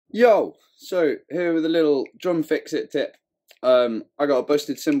Yo, so here with a little drum fix it tip. I got a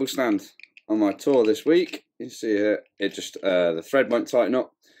busted cymbal stand on my tour this week. You see here, it just the thread won't tighten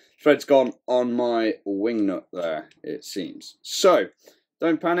up. Thread's gone on my wing nut there, it seems. So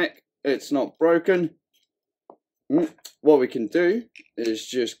don't panic, it's not broken. What we can do is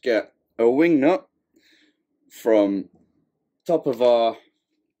just get a wing nut from top of the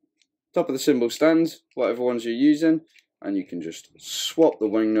cymbal stand, whatever ones you're using. And you can just swap the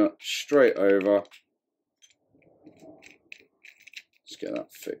wing nut straight over. Let's get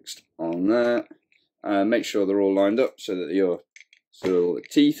that fixed on there. Make sure they're all lined up so that all the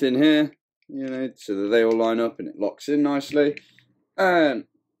teeth in here, so that they all line up and it locks in nicely. And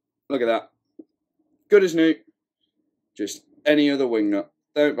look at that. Good as new. Just any other wing nut.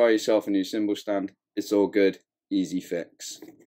 Don't buy yourself a new cymbal stand. It's all good. Easy fix.